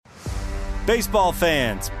Baseball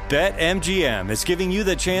fans, BetMGM is giving you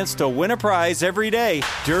the chance to win a prize every day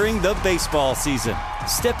during the baseball season.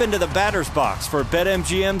 Step into the batter's box for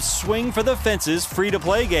BetMGM's Swing for the Fences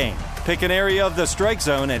free-to-play game. Pick an area of the strike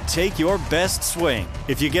zone and take your best swing.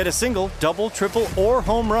 If you get a single, double, triple, or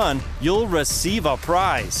home run, you'll receive a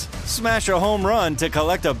prize. Smash a home run to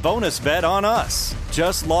collect a bonus bet on us.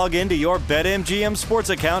 Just log into your BetMGM sports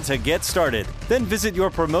account to get started. Then visit your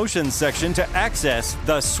promotions section to access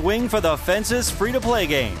the Swing for the Fences free-to-play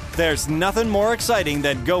game. There's nothing more exciting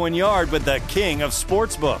than going yard with the king of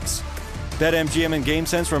sportsbooks. BetMGM and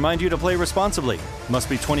GameSense remind you to play responsibly. Must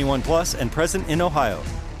be 21 plus and present in Ohio.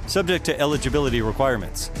 Subject to eligibility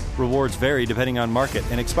requirements. Rewards vary depending on market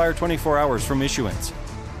and expire 24 hours from issuance.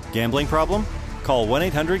 Gambling problem? Call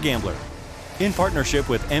 1-800-GAMBLER. In partnership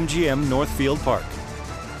with MGM Northfield Park.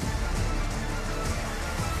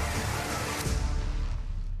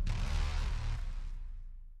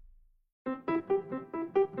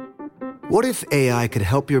 What if AI could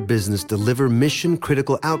help your business deliver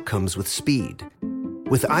mission-critical outcomes with speed?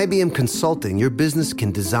 With IBM Consulting, your business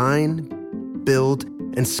can design, build,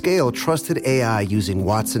 and scale trusted AI using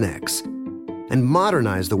Watson X, and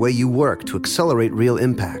modernize the way you work to accelerate real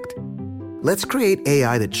impact. Let's create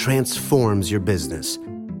AI that transforms your business.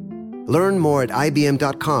 Learn more at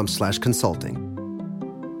ibm.com/consulting.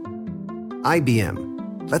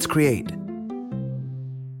 IBM. Let's create.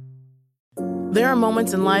 There are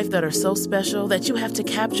moments in life that are so special that you have to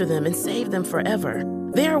capture them and save them forever.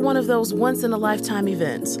 They are one of those once-in-a-lifetime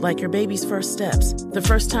events, like your baby's first steps, the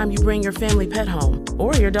first time you bring your family pet home,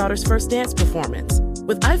 or your daughter's first dance performance.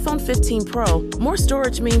 With iPhone 15 Pro, more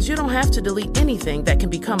storage means you don't have to delete anything that can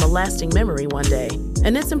become a lasting memory one day.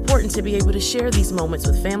 And it's important to be able to share these moments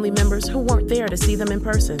with family members who weren't there to see them in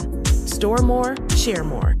person. Store more, share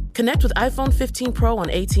more. Connect with iPhone 15 Pro on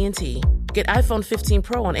AT&T. Get iPhone 15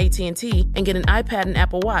 Pro on AT&T and get an iPad and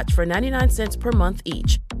Apple Watch for 99 cents per month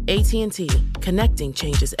each. AT&T. Connecting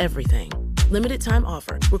changes everything. Limited time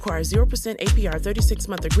offer. Requires 0% APR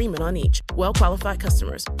 36-month agreement on each. Well-qualified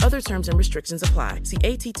customers. Other terms and restrictions apply. See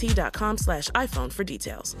att.com/iPhone for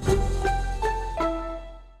details.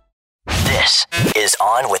 This is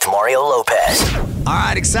On with Mario Lopez. All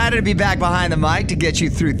right, excited to be back behind the mic to get you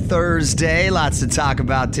through Thursday. Lots to talk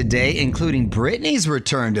about today, including Britney's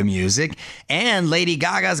return to music, and Lady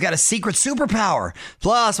Gaga's got a secret superpower.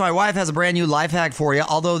 Plus, my wife has a brand new life hack for you,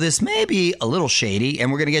 although this may be a little shady,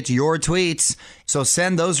 and we're going to get to your tweets. So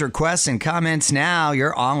send those requests and comments now.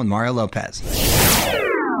 You're on with Mario Lopez.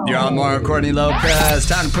 You're on Mario Courtney Lopez.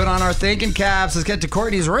 Time to put on our thinking caps. Let's get to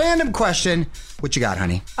Courtney's random question. What you got,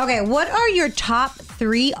 honey? Okay, what are your top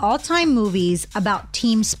 3 all-time movies about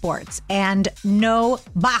team sports? And no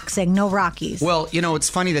boxing, no Rockies. Well, you know, it's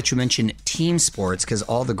funny that you mentioned team sports because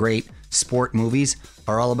all the great sport movies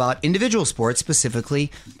are all about individual sports,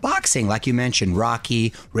 specifically boxing. Like you mentioned,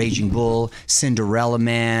 Rocky, Raging Bull, Cinderella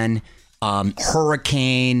Man,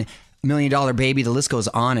 Hurricane, $1 Million Baby, the list goes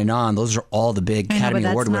on and on. Those are all the big Academy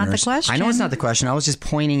Award winners. Not the question. I know it's not the question. I was just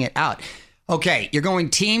pointing it out. Okay, you're going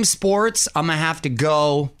team sports. I'm going to have to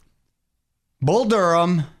go Bull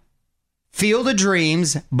Durham, Field of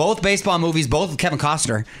Dreams, both baseball movies, both with Kevin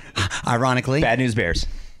Costner, ironically. Bad News Bears.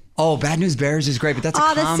 Oh, Bad News Bears is great, but that's a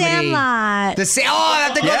comedy. The Sandlot. I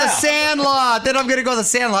have to go The Sandlot. Then I'm going to go The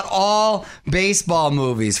Sandlot. All baseball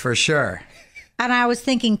movies for sure. And I was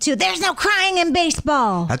thinking, too, there's no crying in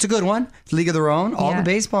baseball. That's a good one. League of Their Own, all the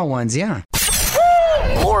baseball ones, yeah.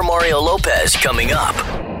 More Mario Lopez coming up.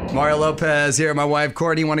 Mario Lopez here. My wife,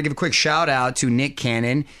 Courtney, want to give a quick shout out to Nick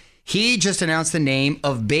Cannon. He just announced the name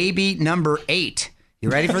of baby number 8. You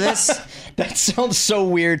ready for this? That sounds so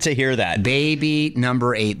weird to hear that. Baby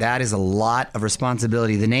number 8. That is a lot of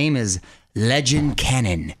responsibility. The name is Legend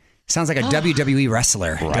Cannon. Sounds like a WWE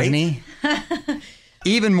wrestler, right? Doesn't he?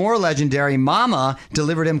 Even more legendary, Mama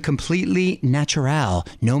delivered him completely natural.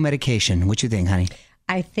 No medication. What you think, honey?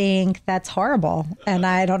 I think that's horrible. And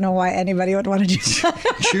I don't know why anybody would want to do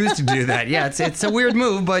that. Choose to do that. Yeah, it's a weird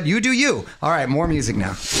move, but you do you. All right, more music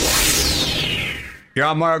now. You're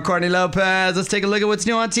on Mario Courtney Lopez. Let's take a look at what's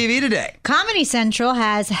new on TV today. Comedy Central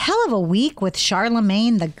has hell of a week with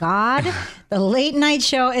Charlemagne the God. The late night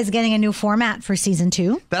show is getting a new format for season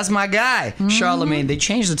 2. That's my guy, Charlemagne. They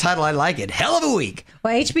changed the title. I like it. Hell of a week.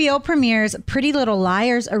 Well, HBO premieres Pretty Little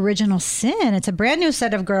Liars Original Sin. It's a brand new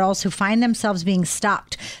set of girls who find themselves being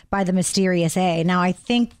stalked by the mysterious A. Now, I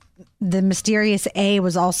think the mysterious A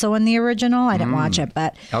was also in the original. I didn't watch it,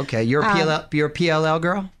 but... Okay, you're a PLL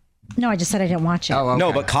girl? No, I just said I didn't watch it. Oh, okay.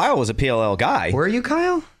 No, but Kyle was a PLL guy. Were you,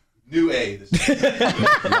 Kyle? New A.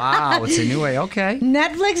 Wow, it's a new way. Okay.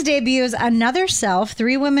 Netflix debuts Another Self.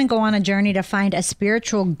 3 women go on a journey to find a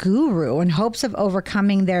spiritual guru in hopes of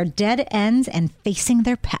overcoming their dead ends and facing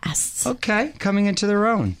their pasts. Okay, coming into their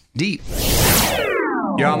own. Deep.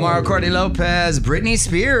 Yo, Mario Courtney Lopez. Britney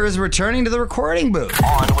Spears returning to the recording booth.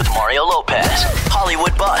 On with Mario Lopez.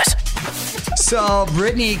 Hollywood Buzz. So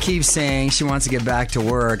Britney keeps saying she wants to get back to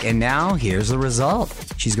work, and now here's the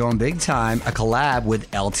result. She's going big time, a collab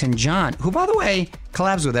with Elton John, who, by the way,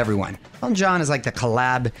 collabs with everyone. Elton John is like the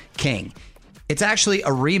collab king. It's actually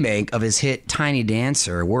a remake of his hit Tiny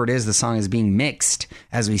Dancer. Word is the song is being mixed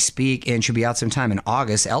as we speak and should be out sometime in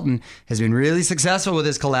August. Elton has been really successful with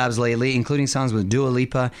his collabs lately, including songs with Dua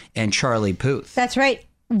Lipa and Charlie Puth. That's right.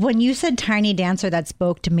 When you said Tiny Dancer, that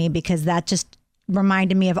spoke to me because that just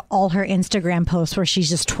reminded me of all her Instagram posts where she's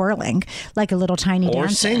just twirling like a little tiny dancer. Or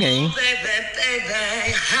singing.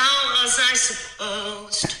 Baby, how was I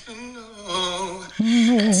supposed to know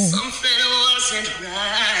that something wasn't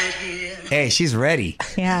right here? Hey, she's ready.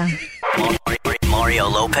 Yeah. Mario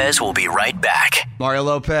Lopez will be right back. Mario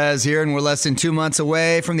Lopez here, and we're less than 2 months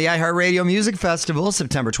away from the iHeartRadio Music Festival,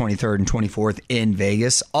 September 23rd and 24th in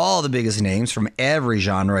Vegas. All the biggest names from every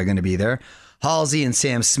genre are going to be there. Halsey and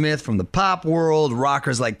Sam Smith from the pop world,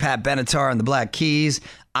 rockers like Pat Benatar and the Black Keys,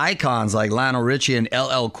 icons like Lionel Richie and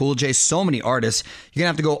LL Cool J, so many artists. You're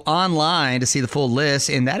going to have to go online to see the full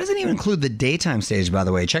list, and that doesn't even include the daytime stage, by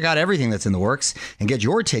the way. Check out everything that's in the works and get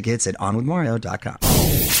your tickets at onwithmario.com.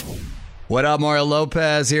 What up, Mario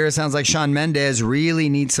Lopez here. Sounds like Shawn Mendes really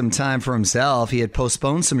needs some time for himself. He had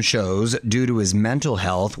postponed some shows due to his mental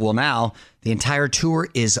health. Well, now the entire tour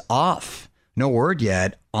is off. No word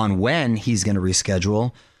yet on when he's going to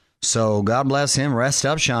reschedule. So God bless him. Rest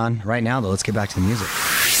up, Shawn. Right now, though, let's get back to the music.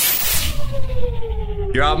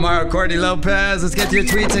 You're out, Mario Courtney Lopez. Let's get to your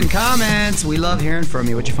tweets and comments. We love hearing from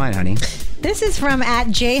you. What'd you find, honey? This is from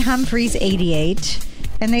 @JHumphreys88.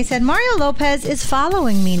 And they said, Mario Lopez is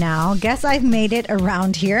following me now. Guess I've made it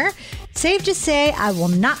around here. Safe to say I will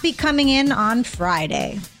not be coming in on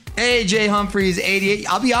Friday. Hey, Jay Humphreys,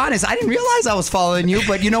 88. I'll be honest, I didn't realize I was following you,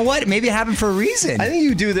 but you know what? Maybe it happened for a reason. I think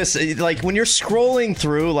you do this, like, when you're scrolling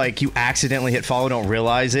through, like, you accidentally hit follow, don't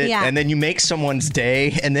realize it, Yeah. and then you make someone's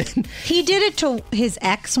day, and then... He did it to his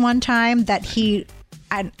ex one time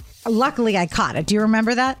luckily I caught it. Do you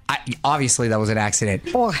remember that? Obviously, that was an accident.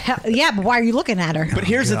 Oh, hell, yeah, but why are you looking at her? But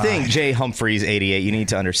here's the thing, Jay Humphreys, 88, you need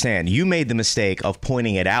to understand. You made the mistake of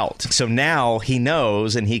pointing it out. So now he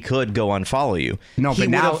knows, and he could go unfollow you. No, but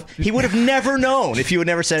now... He would have never known if you had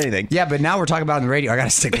never said anything. Yeah, but now we're talking about it on the radio. I got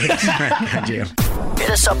to stick with it.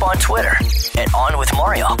 Hit us up on Twitter at On With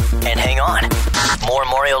Mario. And hang on, more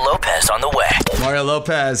Mario Lopez on the way. Mario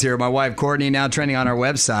Lopez here. My wife, Courtney, now trending on our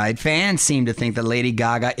website. Fans seem to think that Lady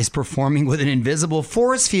Gaga is performing with an invisible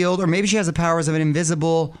force field, or maybe she has the powers of an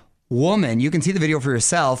invisible woman. You can see the video for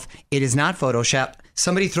yourself. It is not Photoshop.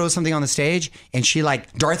 Somebody throws something on the stage, and she,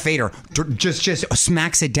 like Darth Vader, just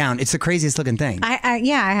smacks it down. It's the craziest looking thing.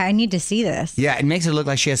 I need to see this. Yeah, it makes it look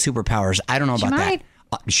like she has superpowers. I don't know about that.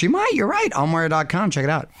 She might. You're right. OnMario.com. Check it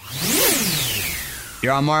out.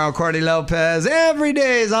 You're on Mario Courtney Lopez. Every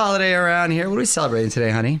day is a holiday around here. What are we celebrating today,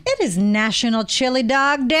 honey? It is National Chili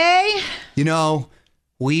Dog Day. You know,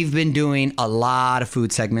 we've been doing a lot of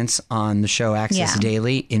food segments on the show Access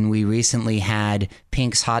Daily, and we recently had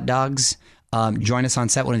Pink's Hot Dogs join us on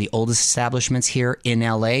set, one of the oldest establishments here in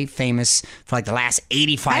LA, famous for like the last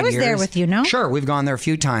 85 years. I was there with you, no? Sure, we've gone there a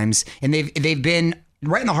few times, and they've been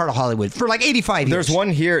right in the heart of Hollywood for like 85 years. There's one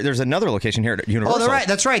here. There's another location here at Universal. Oh,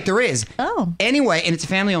 that's right. There is. Oh. Anyway, and it's a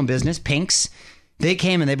family-owned business, Pink's. They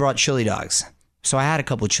came and they brought chili dogs. So I had a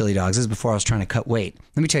couple of chili dogs. This is before I was trying to cut weight.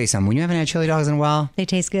 Let me tell you something. When you haven't had chili dogs in a while, they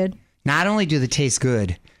taste good. Not only do they taste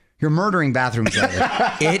good, you're murdering bathrooms later.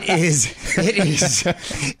 It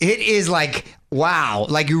is like, wow.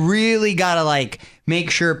 Like, you really got to, like, make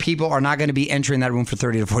sure people are not going to be entering that room for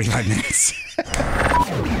 30 to 45 minutes.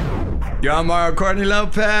 You're on Mario Courtney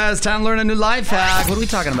Lopez. Time to learn a new life hack. What are we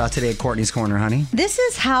talking about today at Courtney's Corner, honey? This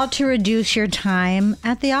is how to reduce your time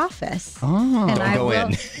at the office. Oh,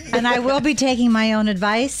 and I will be taking my own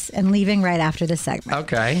advice and leaving right after this segment.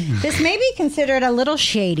 Okay. This may be considered a little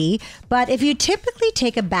shady, but if you typically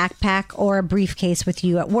take a backpack or a briefcase with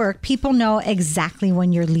you at work, people know exactly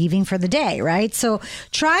when you're leaving for the day, right? So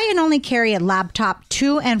try and only carry a laptop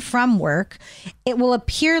to and from work. It will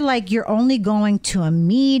appear like you're only going to a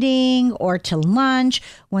meeting or to lunch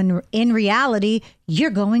when in reality, you're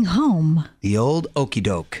going home. The old okie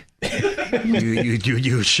doke.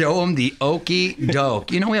 You show them the okie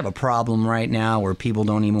doke. You know, we have a problem right now where people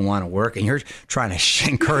don't even want to work, and you're trying to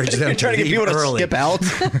encourage them to get people early. to skip out.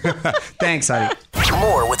 Thanks, honey.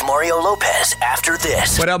 More with Mario Lopez after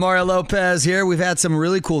this. What up, Mario Lopez here. We've had some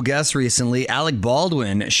really cool guests recently. Alec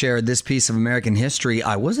Baldwin shared this piece of American history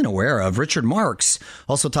I wasn't aware of. Richard Marx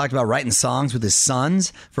also talked about writing songs with his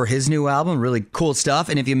sons for his new album. Really cool stuff.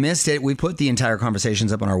 And if you missed it, we put the entire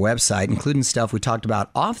conversations up on our website, including stuff we talked about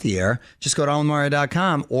off the air. Just go to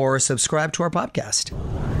onwithmario.com or subscribe to our podcast.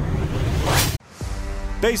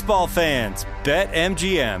 Baseball fans,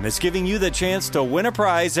 BetMGM is giving you the chance to win a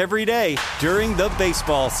prize every day during the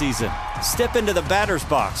baseball season. Step into the batter's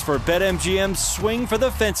box for BetMGM's Swing for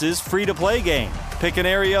the Fences free-to-play game. Pick an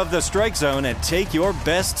area of the strike zone and take your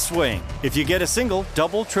best swing. If you get a single,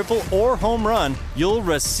 double, triple, or home run, you'll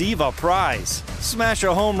receive a prize. Smash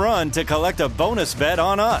a home run to collect a bonus bet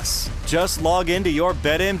on us. Just log into your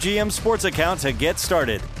BetMGM sports account to get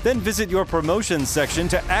started. Then visit your promotions section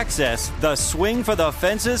to access the Swing for the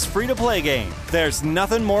Fences free-to-play game. There's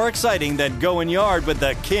nothing more exciting than going yard with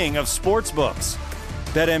the king of sportsbooks.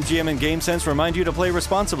 BetMGM and GameSense remind you to play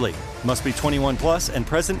responsibly. Must be 21 plus and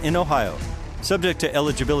present in Ohio. Subject to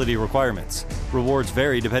eligibility requirements. Rewards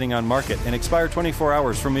vary depending on market and expire 24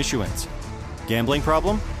 hours from issuance. Gambling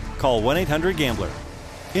problem? Call 1-800-GAMBLER.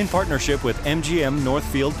 In partnership with MGM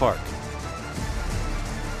Northfield Park.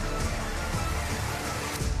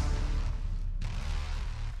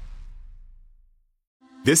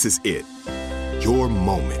 This is it. Your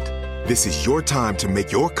moment. This is your time to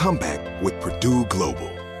make your comeback with Purdue Global.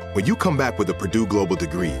 When you come back with a Purdue Global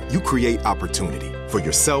degree, you create opportunity for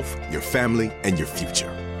yourself, your family, and your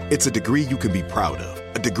future. It's a degree you can be proud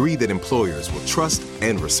of, a degree that employers will trust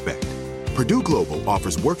and respect. Purdue Global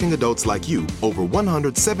offers working adults like you over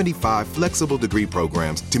 175 flexible degree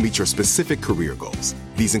programs to meet your specific career goals.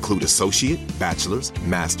 These include associate, bachelor's,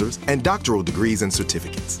 master's, and doctoral degrees and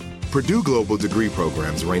certificates. Purdue Global degree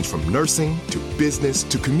programs range from nursing to business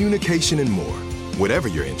to communication and more. Whatever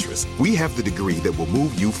your interest, we have the degree that will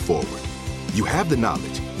move you forward. You have the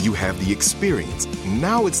knowledge, you have the experience.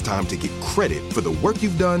 Now it's time to get credit for the work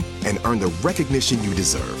you've done and earn the recognition you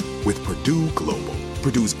deserve with Purdue Global,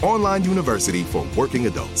 Purdue's online university for working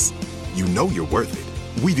adults. You know you're worth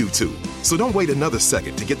it. We do too. So don't wait another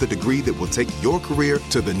second to get the degree that will take your career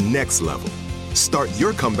to the next level. Start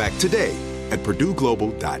your comeback today at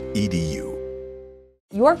purdueglobal.edu.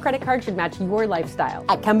 Your credit card should match your lifestyle.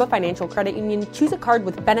 At Kemba Financial Credit Union, choose a card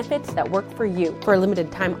with benefits that work for you. For a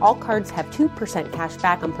limited time, all cards have 2% cash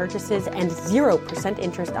back on purchases and 0%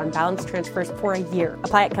 interest on balance transfers for a year.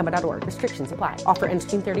 Apply at Kemba.org. Restrictions apply. Offer ends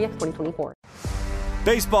June 30th, 2024.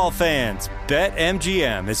 Baseball fans,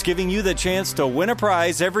 BetMGM is giving you the chance to win a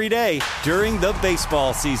prize every day during the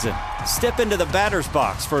baseball season. Step into the batter's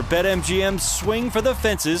box for BetMGM's Swing for the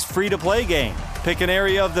Fences free-to-play game. Pick an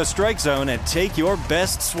area of the strike zone and take your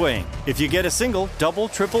best swing. If you get a single, double,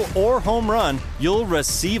 triple, or home run, you'll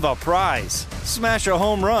receive a prize. Smash a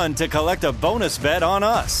home run to collect a bonus bet on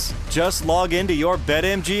us. Just log into your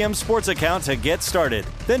BetMGM sports account to get started.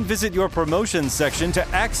 Then visit your promotions section to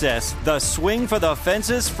access the Swing for the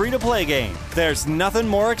Fences free-to-play game. There's nothing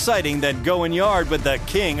more exciting than going yard with the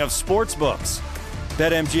king of sportsbooks.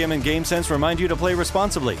 BetMGM and GameSense remind you to play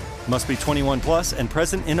responsibly. Must be 21 plus and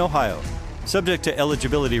present in Ohio. Subject to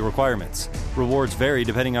eligibility requirements. Rewards vary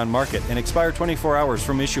depending on market and expire 24 hours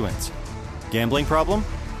from issuance. Gambling problem?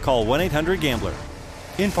 Call 1-800-GAMBLER.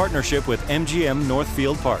 In partnership with MGM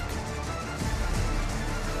Northfield Park.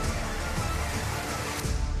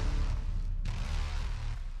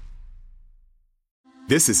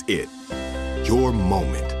 This is it. Your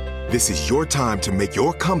moment. This is your time to make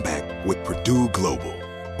your comeback with Purdue Global.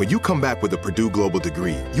 When you come back with a Purdue Global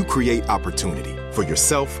degree, you create opportunity for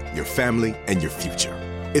yourself, your family, and your future.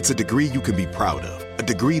 It's a degree you can be proud of, a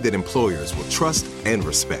degree that employers will trust and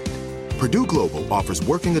respect. Purdue Global offers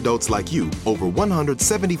working adults like you over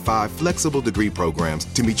 175 flexible degree programs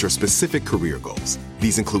to meet your specific career goals.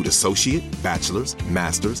 These include associate, bachelor's,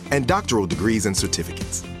 master's, and doctoral degrees and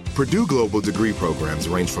certificates. Purdue Global degree programs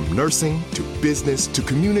range from nursing to business to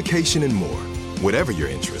communication and more. Whatever your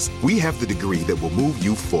interest, we have the degree that will move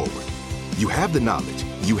you forward. You have the knowledge,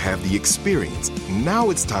 you have the experience. Now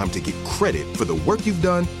it's time to get credit for the work you've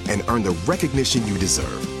done and earn the recognition you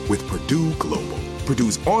deserve with Purdue Global,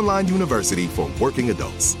 Purdue's online university for working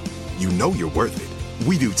adults. You know you're worth it.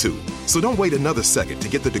 We do too. So don't wait another second to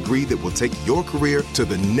get the degree that will take your career to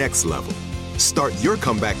the next level. Start your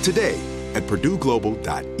comeback today at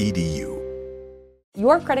purdueglobal.edu.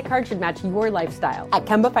 Your credit card should match your lifestyle. At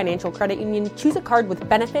Kemba Financial Credit Union, choose a card with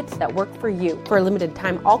benefits that work for you. For a limited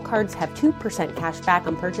time, all cards have 2% cash back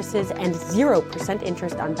on purchases and 0%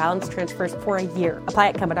 interest on balance transfers for a year. Apply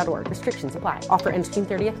at Kemba.org. Restrictions apply. Offer ends June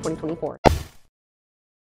 30th, 2024.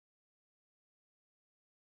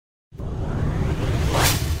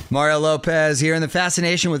 Mario Lopez here, and the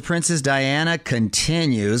fascination with Princess Diana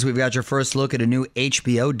continues. We've got your first look at a new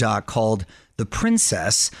HBO doc called The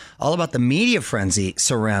Princess, all about the media frenzy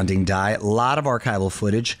surrounding Di. A lot of archival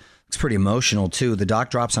footage. It's pretty emotional, too. The doc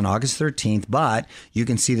drops on August 13th, but you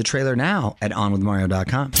can see the trailer now at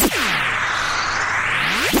onwithmario.com.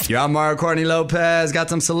 Yeah, I'm Mario Courtney Lopez. Got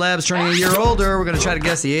some celebs turning a year older. We're going to try to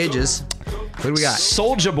guess the ages. What do we got?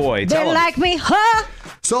 Soulja Boy. They like me, huh?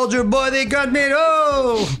 Soulja Boy, they got me,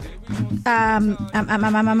 oh!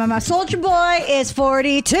 Soulja Boy is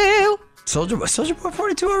 42. Soulja Boy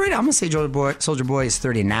 42 already? I'm going to say Soulja Boy is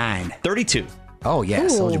 39. 32. Oh, yeah,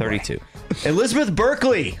 Soulja Boy. 32. Elizabeth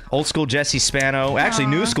Berkley. Old school Jesse Spano. Actually,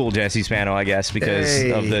 new school Jesse Spano, I guess, because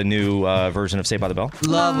of the new version of Saved by the Bell.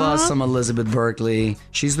 Love us some Elizabeth Berkley.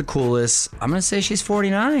 She's the coolest. I'm going to say she's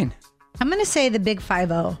 49. I'm going to say the big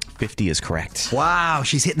 50. 50 is correct. Wow,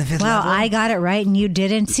 she's hitting the fifth Well, level. I got it right and you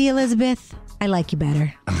didn't. See, Elizabeth, I like you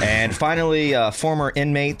better. And finally, former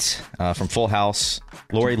inmate from Full House,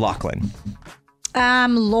 Lori Loughlin.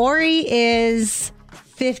 Lori is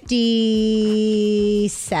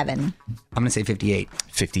 57. I'm going to say 58.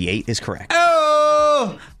 58 is correct.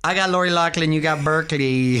 Oh, I got Lori Loughlin. You got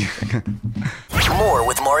Berkeley. More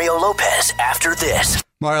with Mario Lopez after this.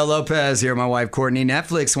 Mario Lopez here, my wife Courtney.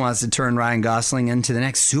 Netflix wants to turn Ryan Gosling into the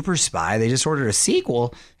next super spy. They just ordered a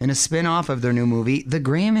sequel and a spin-off of their new movie, The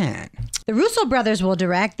Gray Man. The Russo brothers will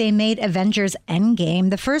direct. They made Avengers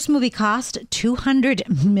Endgame. The first movie cost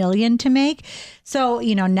 $200 million to make. So,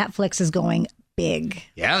 Netflix is going big.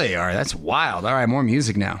 Yeah, they are. That's wild. All right, more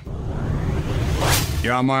music now.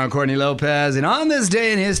 You're on Mario Courtney Lopez, and on this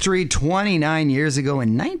day in history, 29 years ago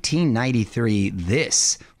in 1993,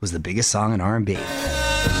 this was the biggest song in R&B.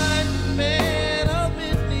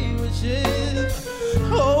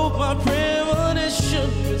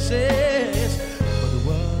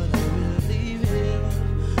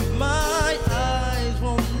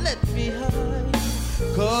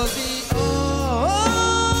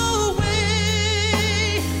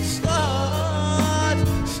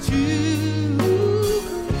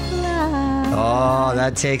 Oh,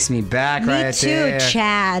 that takes me back right there. Me too,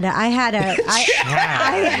 Chad. I had a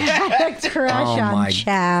crush on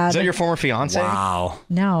Chad. Is that your former fiance? Wow.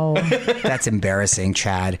 No. That's embarrassing,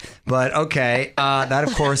 Chad. But okay, that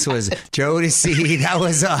of course was Jodeci. That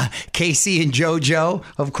was Casey and JoJo,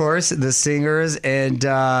 of course, the singers. And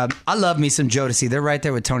I love me some Jodeci. They're right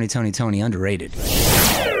there with Tony, underrated.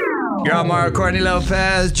 You're on Mario Courtney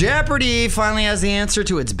Lopez. Jeopardy finally has the answer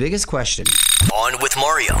to its biggest question. On with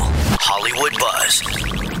Mario, Hollywood Buzz.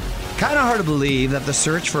 Kind of hard to believe that the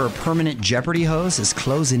search for a permanent Jeopardy host is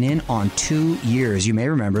closing in on 2 years. You may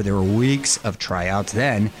remember there were weeks of tryouts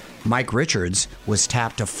then. Mike Richards was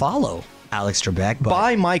tapped to follow Alex Trebek.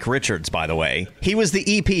 By Mike Richards, by the way. He was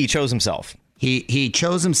the EP. He chose himself. He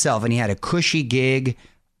chose himself, and he had a cushy gig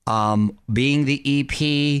being the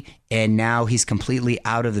EP, and now he's completely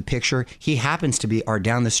out of the picture. He happens to be our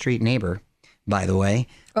down-the-street neighbor, by the way.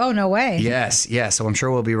 Oh, no way. Yes. So I'm sure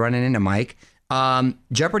we'll be running into Mike.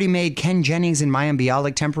 Jeopardy made Ken Jennings and Mayim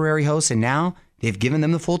Bialik temporary hosts, and now they've given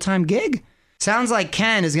them the full-time gig. Sounds like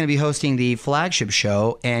Ken is going to be hosting the flagship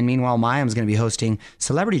show, and meanwhile, Mayim's going to be hosting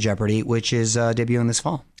Celebrity Jeopardy, which is debuting this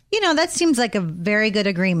fall. That seems like a very good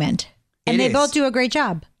agreement. And they both do a great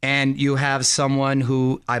job. And you have someone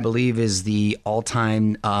who I believe is the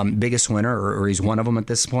all-time biggest winner, or he's one of them at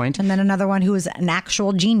this point. And then another one who is an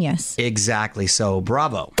actual genius. Exactly. So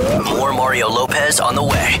bravo. More Mario Lopez on the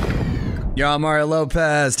way. You're on Mario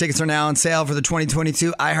Lopez. Tickets are now on sale for the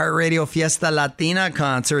 2022 iHeartRadio Fiesta Latina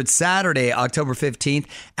concert Saturday, October 15th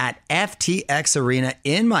at FTX Arena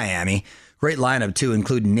in Miami. Great lineup, too,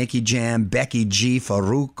 including Nicky Jam, Becky G,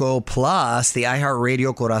 Farruko, plus the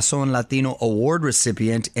iHeartRadio Corazon Latino Award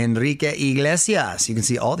recipient, Enrique Iglesias. You can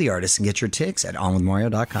see all the artists and get your tickets at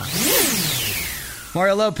onwithmario.com.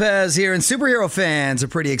 Mario Lopez here, and superhero fans are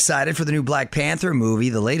pretty excited for the new Black Panther movie.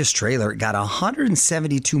 The latest trailer got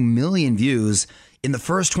 172 million views in the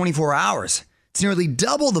first 24 hours. It's nearly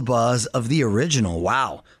double the buzz of the original.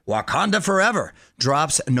 Wow. Wakanda Forever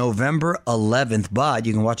drops November 11th, but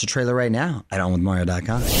you can watch the trailer right now at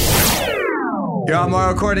onwithmario.com. You're on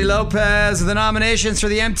Mario Courtney Lopez with the nominations for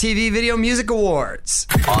the MTV Video Music Awards.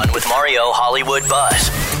 On with Mario, Hollywood Buzz.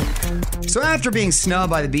 So after being snubbed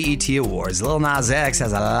by the BET Awards, Lil Nas X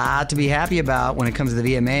has a lot to be happy about when it comes to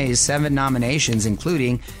the VMAs. 7 nominations,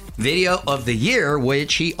 including Video of the Year,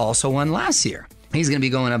 which he also won last year. He's going to be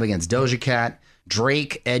going up against Doja Cat,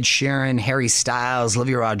 Drake, Ed Sheeran, Harry Styles,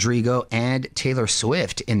 Olivia Rodrigo, and Taylor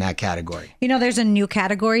Swift in that category. There's a new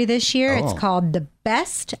category this year. Oh. It's called the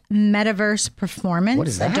Best Metaverse Performance. What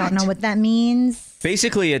is that? I don't know what that means.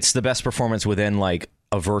 Basically, it's the best performance within, like,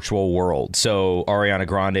 a virtual world. So Ariana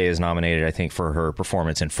Grande is nominated, I think, for her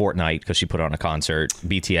performance in Fortnite because she put on a concert.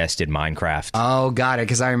 BTS did Minecraft. Oh, got it.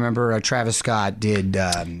 Because I remember Travis Scott did...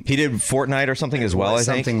 he did Fortnite or something as well, I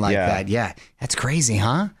think. Something like that, yeah. That's crazy,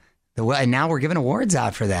 huh? And now we're giving awards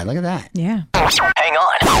out for that. Look at that. Yeah. Hang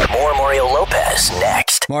on. More Mario Lopez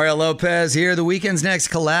next. Mario Lopez here. The Weeknd's next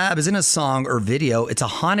collab isn't a song or video. It's a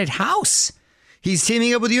haunted house. He's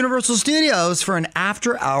teaming up with Universal Studios for an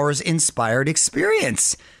after-hours inspired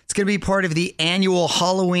experience. It's going to be part of the annual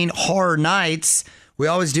Halloween Horror Nights. We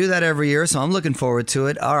always do that every year, so I'm looking forward to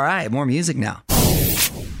it. All right, more music now.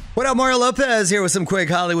 What up, Mario Lopez here with some quick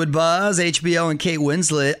Hollywood buzz. HBO and Kate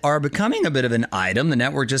Winslet are becoming a bit of an item. The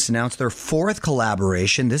network just announced their 4th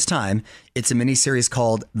collaboration. This time, it's a miniseries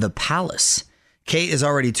called The Palace. Kate is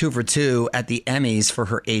already 2 for 2 at the Emmys for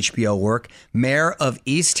her HBO work. Mayor of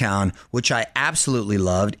Easttown, which I absolutely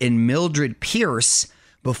loved, and Mildred Pierce.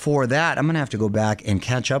 Before that, I'm going to have to go back and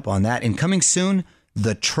catch up on that. And coming soon,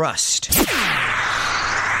 The Trust.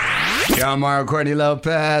 Yo, Mario Courtney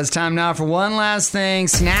Lopez. Time now for one last thing.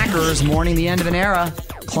 Snackers mourning the end of an era.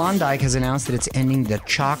 Klondike has announced that it's ending the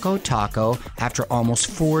Choco Taco after almost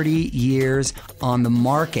 40 years on the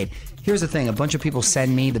market. Here's the thing. A bunch of people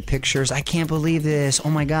send me the pictures. I can't believe this. Oh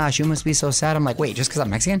my gosh, you must be so sad. I'm like, wait, just because I'm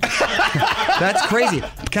Mexican? That's crazy.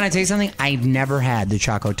 Can I tell you something? I've never had the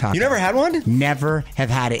Choco Taco. You never had one? Never have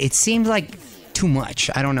had it. It seems like too much.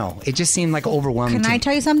 I don't know. It just seemed like overwhelming. Can I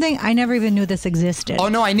tell you something? I never even knew this existed. Oh,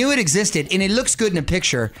 no, I knew it existed, and it looks good in a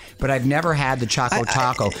picture, but I've never had the Choco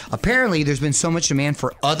Taco. Apparently, there's been so much demand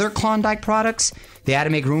for other Klondike products, they had to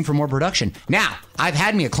make room for more production. Now, I've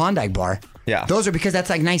had me a Klondike bar. Yeah. Those are because that's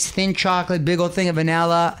like nice thin chocolate, big old thing of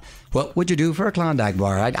vanilla. What would you do for a Klondike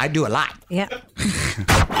bar? I'd do a lot. Yeah.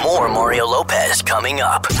 More Mario Lopez coming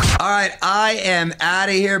up. All right, I am out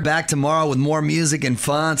of here. Back tomorrow with more music and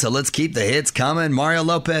fun, so let's keep the hits coming. Mario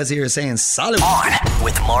Lopez here saying salud. On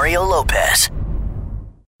with Mario Lopez.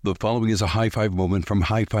 The following is a high five moment from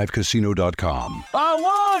highfivecasino.com. I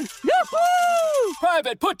won! Yahoo!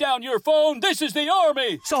 Private, put down your phone. This is the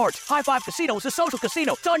Army. Sarge, High Five Casino is a social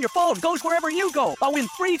casino. It's on your phone. Goes wherever you go. I win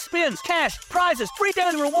free spins, cash, prizes, free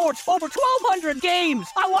daily rewards, over 1,200 games.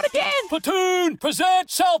 I won again. Platoon,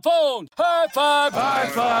 present cell phone. High Five. High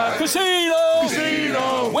Five. Casino.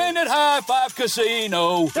 Casino. Win at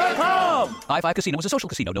highfivecasino.com. High Five Casino is a social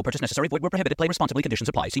casino. No purchase necessary. Void where prohibited. Play responsibly. Conditions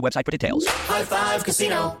apply. See website for details. High Five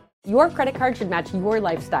Casino. Your credit card should match your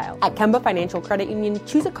lifestyle. At Kemba Financial Credit Union,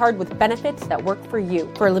 choose a card with benefits that work for you.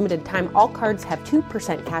 For a limited time, all cards have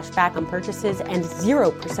 2% cash back on purchases and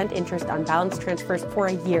 0% interest on balance transfers for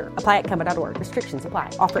a year. Apply at Kemba.org. Restrictions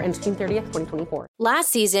apply. Offer ends June 30th, 2024. Last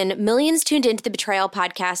season, millions tuned into the Betrayal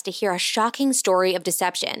podcast to hear a shocking story of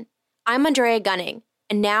deception. I'm Andrea Gunning,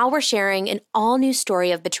 and now we're sharing an all-new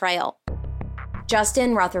story of betrayal.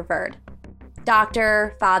 Justin Rutherford.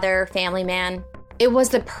 Doctor, father, family man. It was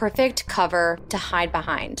the perfect cover to hide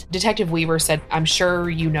behind. Detective Weaver said, "I'm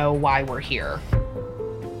sure you know why we're here."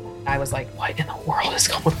 I was like, what in the world is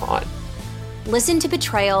going on? Listen to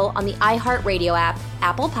Betrayal on the iHeartRadio app,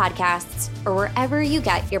 Apple Podcasts, or wherever you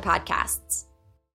get your podcasts.